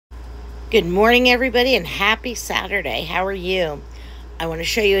Good morning, everybody, and happy Saturday. How are you? I want to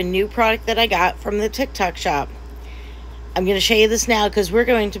show you a new product that I got from the TikTok shop. I'm going to show you this now because we're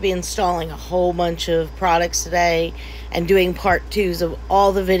going to be installing a whole bunch of products today and doing part 2s of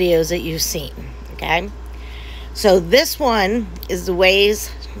all the videos that you've seen, okay? So this one is the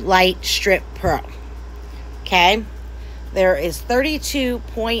Waze Light Strip Pro, okay? There is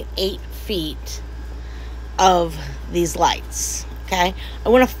 32.8 feet of these lights. Okay, I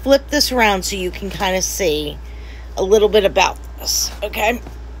want to flip this around so you can kind of see a little bit about this, okay?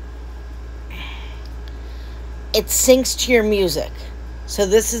 It syncs to your music. So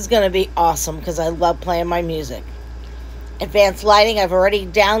this is going to be awesome because I love playing my music. Advanced lighting, I've already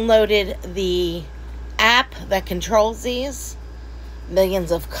downloaded the app that controls these.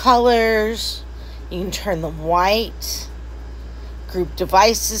 Millions of colors. You can turn them white. Group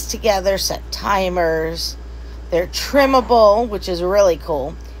devices together, set timers. They're trimmable, which is really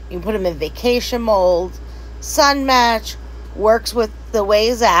cool. You can put them in vacation mode. Sun match. Works with the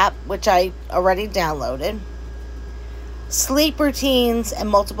Waze app, which I already downloaded. Sleep routines and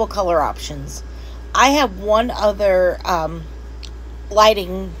multiple color options. I have one other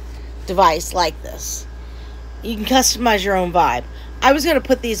lighting device like this. You can customize your own vibe. I was going to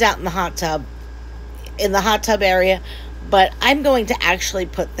put these out in the hot tub area, but I'm going to actually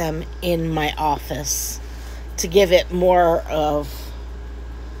put them in my office to give it more of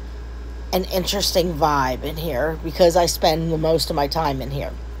an interesting vibe in here because I spend the most of my time in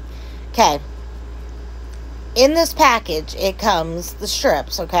here. Okay. In this package, it comes the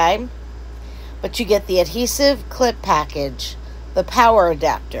strips, okay? But you get the adhesive clip package, the power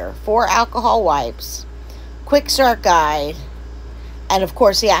adapter, 4 alcohol wipes, quick start guide, and of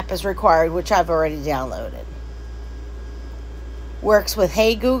course the app is required, which I've already downloaded. Works with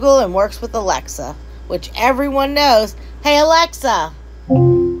Hey Google and works with Alexa, which everyone knows. Hey Alexa,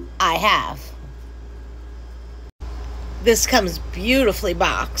 I have. This comes beautifully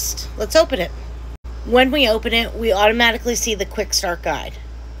boxed. Let's open it. When we open it, we automatically see the quick start guide.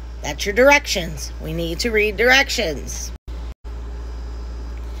 That's your directions. We need to read directions.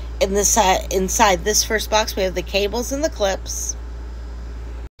 Inside this first box, we have the cables and the clips.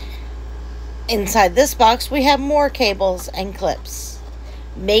 Inside this box, we have more cables and clips.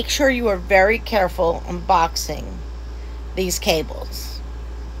 Make sure you are very careful unboxing these cables.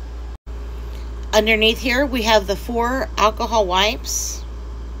 Underneath here, we have the 4 alcohol wipes.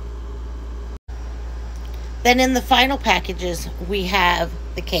 Then in the final packages, we have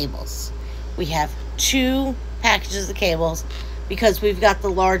the cables. We have 2 packages of cables because we've got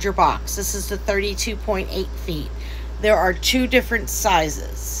the larger box. This is the 32.8 feet. There are 2 different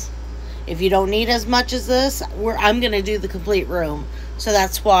sizes. If you don't need as much as this, I'm going to do the complete room. So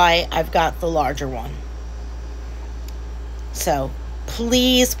that's why I've got the larger one. So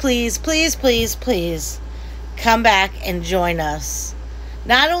please, please, please, please, please come back and join us.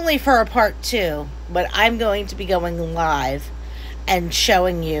 Not only for a part 2, but I'm going to be going live and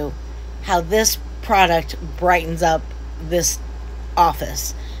showing you how this product brightens up this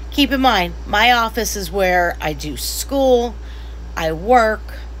office. Keep in mind, my office is where I do school, I work,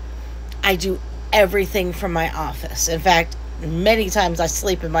 I do everything from my office. In fact, many times I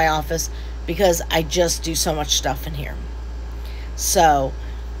sleep in my office because I just do so much stuff in here. So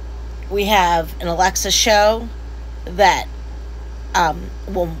we have an Alexa show that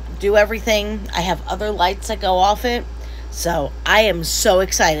will do everything. I have other lights that go off it. So I am so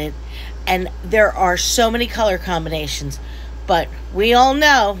excited. And there are so many color combinations. But we all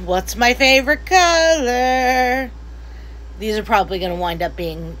know what's my favorite color. These are probably going to wind up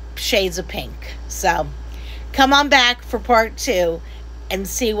being shades of pink. So come on back for part 2 and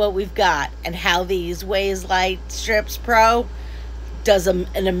see what we've got and how these Waze Light Strips Pro does an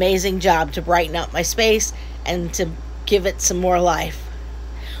amazing job to brighten up my space and to give it some more life.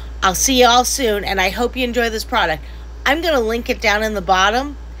 I'll see you all soon, and I hope you enjoy this product. I'm going to link it down in the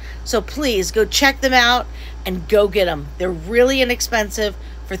bottom, so please go check them out and go get them. They're really inexpensive.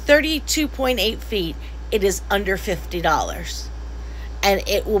 For 32.8 feet, it is under $50, and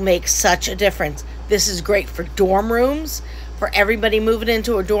it will make such a difference. This is great for dorm rooms, for everybody moving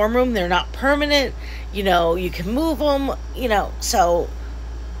into a dorm room. They're not permanent. You know, you can move them, you know. So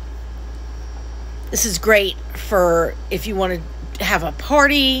this is great for if you want to have a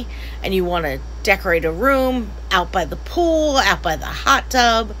party and you want to decorate a room out by the pool, out by the hot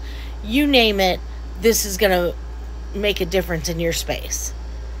tub, you name it. This is going to make a difference in your space.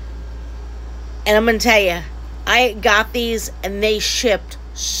 And I'm going to tell you, I got these and they shipped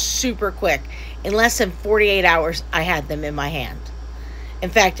super quick. In less than 48 hours, I had them in my hand.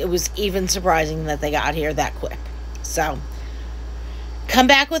 In fact, it was even surprising that they got here that quick. So come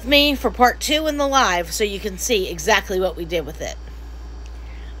back with me for part 2 in the live so you can see exactly what we did with it.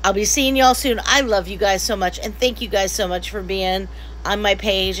 I'll be seeing y'all soon. I love you guys so much, and thank you guys so much for being on my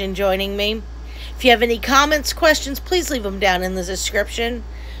page and joining me. If you have any comments, questions, please leave them down in the description.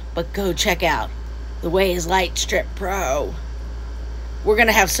 But go check out the Waze Light Strip Pro. We're going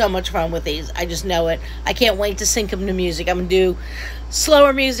to have so much fun with these. I just know it. I can't wait to sync them to music. I'm going to do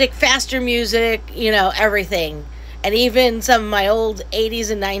slower music, faster music, you know, everything. And even some of my old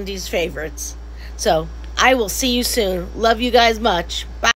 80s and 90s favorites. So, I will see you soon. Love you guys much. Bye.